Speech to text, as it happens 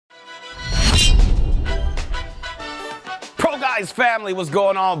Guys, family, what's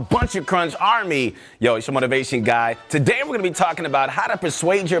going on? Bunch of Crunch Army. Yo, it's your motivation guy. Today we're gonna be talking about how to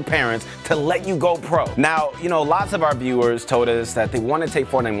persuade your parents to let you go pro. Now, lots of our viewers told us that they want to take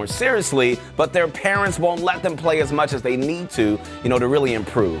Fortnite more seriously, but their parents won't let them play as much as they need to really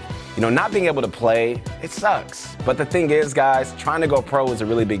improve. Not being able to play, it sucks. But the thing is, guys, trying to go pro is a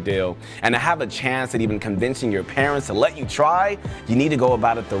really big deal. And to have a chance at even convincing your parents to let you try, you need to go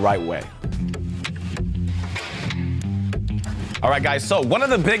about it the right way. All right, guys, so one of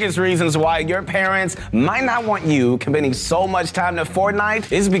the biggest reasons why your parents might not want you committing so much time to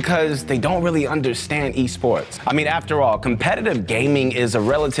Fortnite is because they don't really understand esports. I mean, after all, competitive gaming is a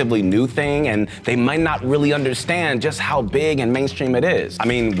relatively new thing, and they might not really understand just how big and mainstream it is. I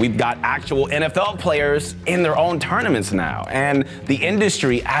mean, we've got actual NFL players in their own tournaments now, and the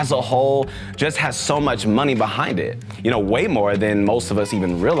industry as a whole just has so much money behind it. Way more than most of us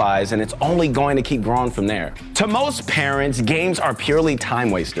even realize, and it's only going to keep growing from there. To most parents, games are purely time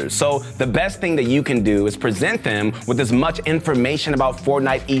wasters, so the best thing that you can do is present them with as much information about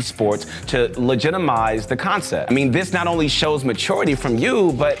Fortnite esports to legitimize the concept. I mean, this not only shows maturity from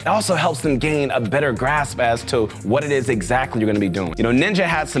you, but it also helps them gain a better grasp as to what it is exactly you're gonna be doing. Ninja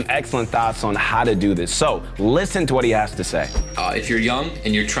had some excellent thoughts on how to do this, so listen to what he has to say. If you're young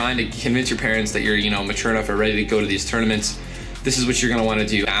and you're trying to convince your parents that you're mature enough or ready to go to these tournaments, this is what you're gonna wanna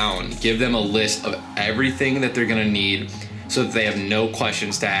do. Give them a list of everything that they're gonna need so that they have no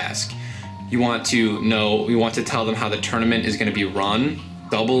questions to ask. You want to tell them how the tournament is gonna be run,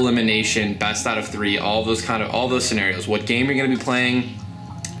 double elimination, best out of 3, all those scenarios. What game you're gonna be playing,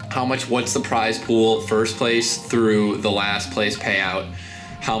 what's the prize pool, first place through the last place payout,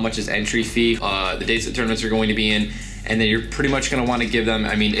 how much is entry fee, the dates that tournaments are going to be in, and then you're pretty much gonna wanna give them,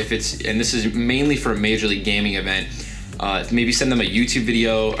 and this is mainly for a Major League Gaming event, maybe send them a YouTube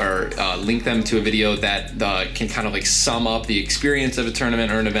video or link them to a video that can kind of sum up the experience of a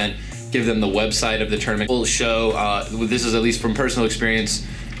tournament or an event, give them the website of the tournament. Will show, this is at least from personal experience,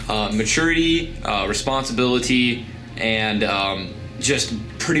 maturity, responsibility, and just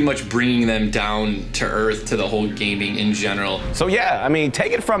pretty much bringing them down to earth to the whole gaming in general. So yeah,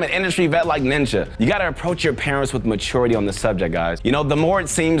 take it from an industry vet like Ninja. You gotta approach your parents with maturity on the subject, guys. The more it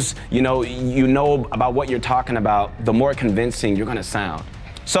seems you know about what you're talking about, the more convincing you're gonna sound.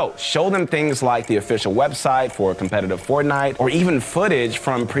 So show them things like the official website for competitive Fortnite or even footage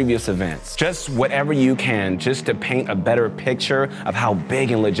from previous events. Just whatever you can just to paint a better picture of how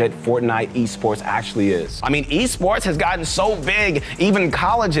big and legit Fortnite esports actually is. Esports has gotten so big, even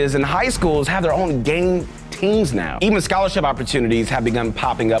colleges and high schools have their own game teams now. Even scholarship opportunities have begun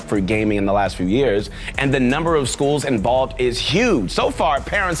popping up for gaming in the last few years, and the number of schools involved is huge. So far,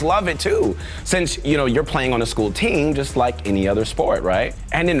 parents love it too, since you're playing on a school team just like any other sport, right?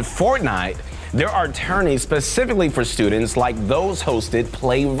 And in Fortnite, there are tourneys specifically for students like those hosted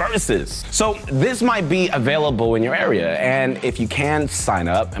Play Versus. So this might be available in your area, and if you can sign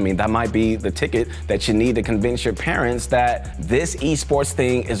up, that might be the ticket that you need to convince your parents that this esports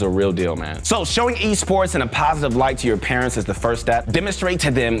thing is a real deal, man. So showing esports in a positive light to your parents is the first step. Demonstrate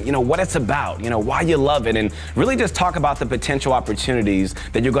to them, what it's about, why you love it, and really just talk about the potential opportunities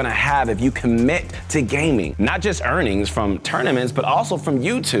that you're gonna have if you commit to gaming. Not just earnings from tournaments, but also from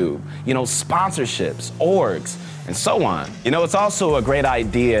YouTube, sponsorships, orgs, and so on. It's also a great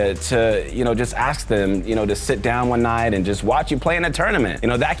idea to, just ask them, to sit down one night and just watch you play in a tournament.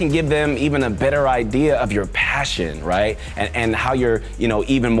 That can give them even a better idea of your passion, right? And how you're,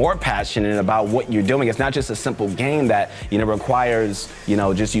 even more passionate about what you're doing. It's not just a simple game that, requires,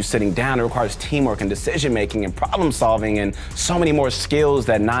 just you sitting down. It requires teamwork and decision-making and problem-solving and so many more skills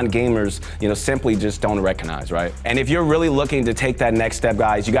that non-gamers, simply just don't recognize, right? And if you're really looking to take that next step,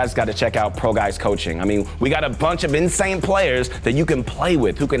 guys, you guys got to check out ProGuides coaching. We got a bunch of insane players that you can play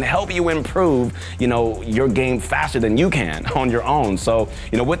with who can help you improve, your game faster than you can on your own. So,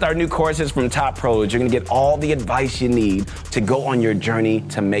 with our new courses from top pros, you're gonna get all the advice you need to go on your journey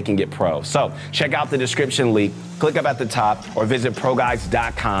to making it pro. So check out the description link, click up at the top, or visit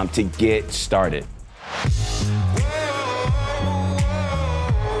ProGuides.com to get started.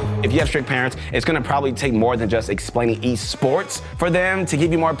 If you have strict parents, it's gonna probably take more than just explaining esports for them to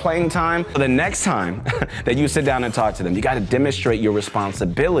give you more playing time. The next time that you sit down and talk to them, you gotta demonstrate your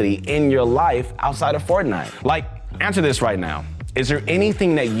responsibility in your life outside of Fortnite. Answer this right now. Is there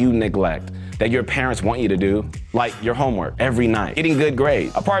anything that you neglect that your parents want you to do? Like your homework every night, getting good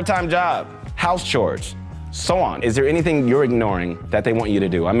grades, a part-time job, house chores, so on. Is there anything you're ignoring that they want you to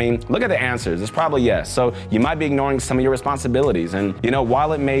do? Look at the answers. It's probably yes. So you might be ignoring some of your responsibilities. And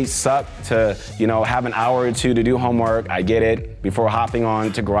while it may suck to, have an hour or two to do homework, I get it. before hopping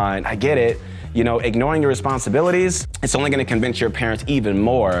on to grind. I get it. You know, ignoring your responsibilities, it's only gonna convince your parents even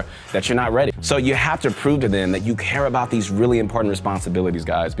more that you're not ready. So you have to prove to them that you care about these really important responsibilities,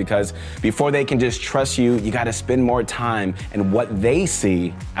 guys, because before they can just trust you, you gotta spend more time in what they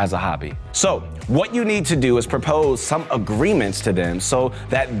see as a hobby. So what you need to do is propose some agreements to them so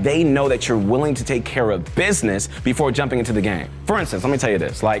that they know that you're willing to take care of business before jumping into the game. For instance, let me tell you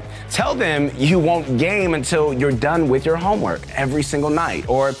this, like, tell them you won't game until you're done with your homework every single night,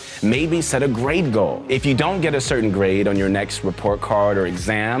 or maybe set a grade goal. If you don't get a certain grade on your next report card or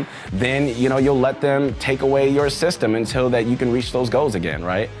exam, then you'll let them take away your system until that you can reach those goals again,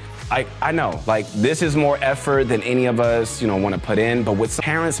 right? I know, like, this is more effort than any of us, want to put in, but with some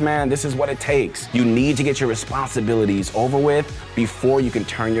parents, man, this is what it takes. You need to get your responsibilities over with before you can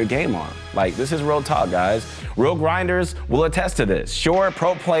turn your game on. Like, this is real talk, guys. Real grinders will attest to this. Sure,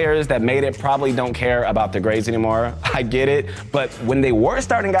 pro players that made it probably don't care about their grades anymore. I get it, but when they were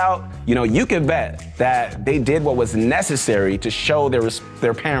starting out, you could bet that they did what was necessary to show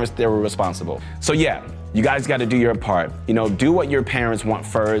their parents they were responsible. So yeah, you guys got to do your part. Do what your parents want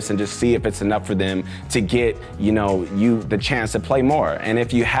first and just see if it's enough for them to get, you the chance to play more. And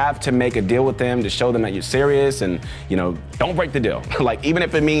if you have to make a deal with them to show them that you're serious and, don't break the deal. Like, even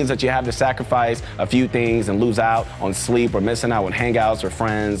if it means that you have to sacrifice a few things and lose out on sleep or missing out on hangouts or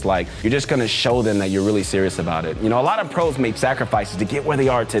friends, like, you're just going to show them that you're really serious about it. A lot of pros make sacrifices to get where they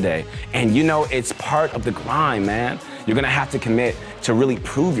are today. And it's part of the grind, man. You're going to have to commit to really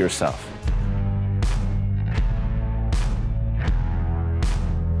prove yourself.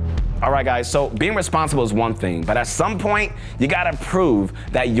 All right, guys, so being responsible is one thing, but at some point, you gotta prove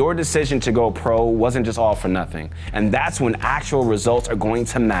that your decision to go pro wasn't just all for nothing. And that's when actual results are going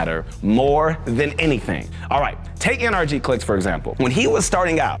to matter more than anything. All right, take NRG Clicks, for example. When he was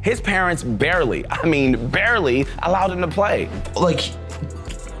starting out, his parents barely allowed him to play. Like,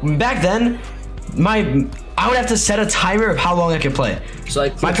 back then, I would have to set a timer of how long I could play. So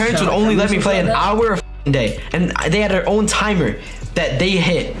like, my parents would only let me play an hour a day, and they had their own timer that they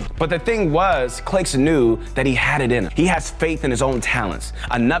hit. But the thing was, Clicks knew that he had it in him. He has faith in his own talents,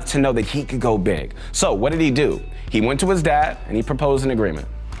 enough to know that he could go big. So what did he do? He went to his dad and he proposed an agreement.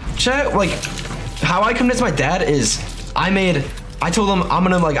 Like, how I convinced my dad is, I told him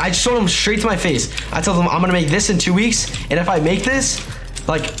I showed him straight to my face. I told him I'm gonna make this in 2 weeks, and if I make this,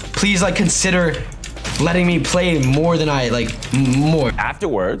 please consider letting me play more than more.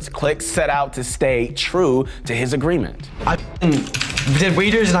 Afterwards, Clicks set out to stay true to his agreement. I did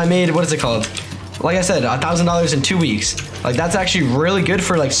waiters and I made, what is it called? Like I said, $1,000 in 2 weeks. That's actually really good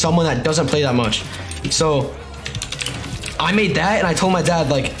for someone that doesn't play that much. So I made that, and I told my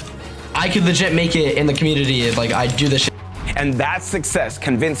dad I could legit make it in the community if I do this shit. And that success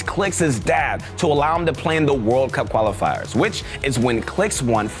convinced Clicks' dad to allow him to play in the World Cup qualifiers, which is when Clicks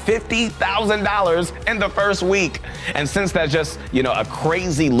won $50,000 in the first week. And since that's just, a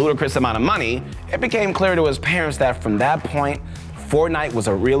crazy, ludicrous amount of money, it became clear to his parents that from that point, Fortnite was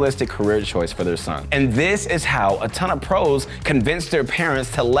a realistic career choice for their son. And this is how a ton of pros convinced their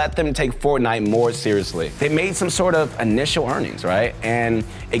parents to let them take Fortnite more seriously. They made some sort of initial earnings, right? And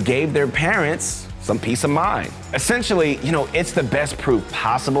it gave their parents some peace of mind. Essentially, it's the best proof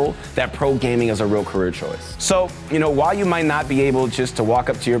possible that pro gaming is a real career choice. So, while you might not be able just to walk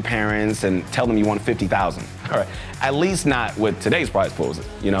up to your parents and tell them you want 50,000, all right, at least not with today's prize pools.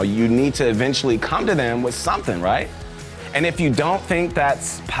 You need to eventually come to them with something, right? And if you don't think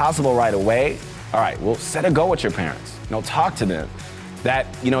that's possible right away, all right, well, set a goal with your parents. Talk to them. That,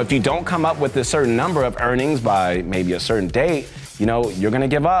 if you don't come up with a certain number of earnings by maybe a certain date, you're gonna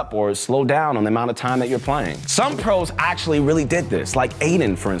give up or slow down on the amount of time that you're playing. Some pros actually really did this, like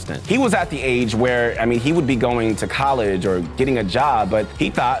Aiden, for instance. He was at the age where, he would be going to college or getting a job, but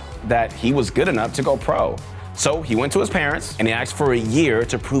he thought that he was good enough to go pro. So he went to his parents and he asked for a year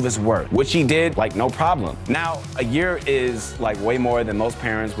to prove his worth, which he did no problem. Now, a year is way more than most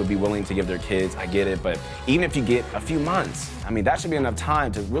parents would be willing to give their kids. I get it, but even if you get a few months, that should be enough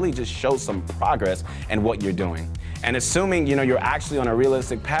time to really just show some progress in what you're doing. And assuming, you're actually on a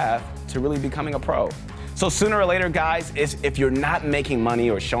realistic path to really becoming a pro. So sooner or later, guys, if you're not making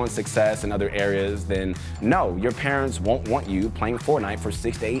money or showing success in other areas, then no, your parents won't want you playing Fortnite for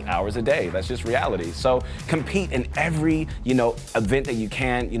 6 to 8 hours a day. That's just reality. So compete in every, event that you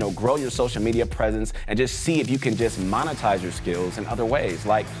can, grow your social media presence and just see if you can just monetize your skills in other ways,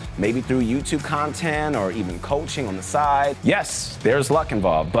 like maybe through YouTube content or even coaching on the side. Yes, there's luck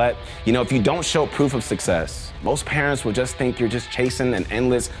involved, but if you don't show proof of success, most parents will just think you're just chasing an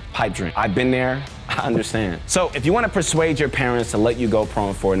endless pipe dream. I've been there, I understand. So if you want to persuade your parents to let you go pro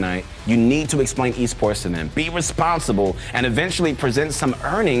in Fortnite, you need to explain esports to them. Be responsible and eventually present some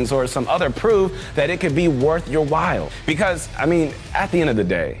earnings or some other proof that it could be worth your while. Because, I mean, at the end of the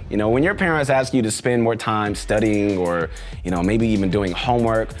day, you know, when your parents ask you to spend more time studying or, you know, maybe even doing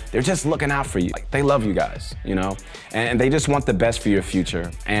homework, they're just looking out for you. Like, they love you guys, you know, and they just want the best for your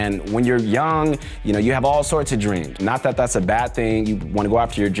future. And when you're young, you know, you have all sorts of dreams. Not that that's a bad thing. You want to go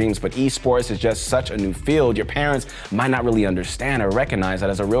after your dreams, but esports is just such a new field. Your parents might not really understand or recognize that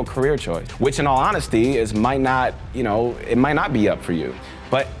as a real career choice, which in all honesty might not be up for you.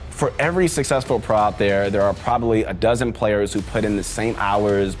 But for every successful pro out there, there are probably a dozen players who put in the same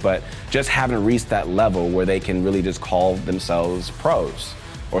hours, but just haven't reached that level where they can really just call themselves pros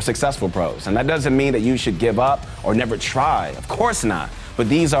or successful pros. And that doesn't mean that you should give up or never try. Of course not. But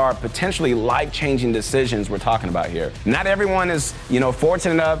these are potentially life-changing decisions we're talking about here. Not everyone is, you know,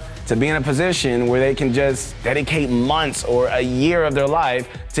 fortunate enough to be in a position where they can just dedicate months or a year of their life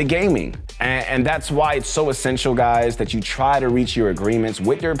to gaming. And that's why it's so essential, guys, that you try to reach your agreements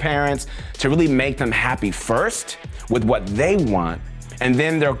with your parents to really make them happy first with what they want, and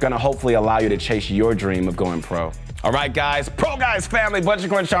then they're gonna hopefully allow you to chase your dream of going pro. All right, guys, ProGuides family,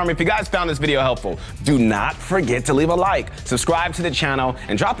 Budget Crunch Army, if you guys found this video helpful, do not forget to leave a like, subscribe to the channel,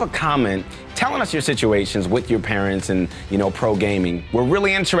 and drop a comment telling us your situations with your parents and, you know, pro gaming. We're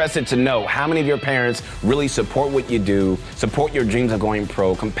really interested to know how many of your parents really support what you do, support your dreams of going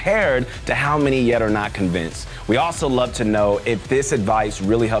pro, compared to how many yet are not convinced. We also love to know if this advice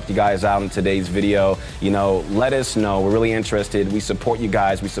really helped you guys out in today's video. You know, let us know. We're really interested. We support you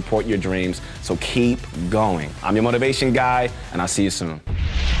guys. We support your dreams. So keep going. I'm your motivation guy, and I'll see you soon.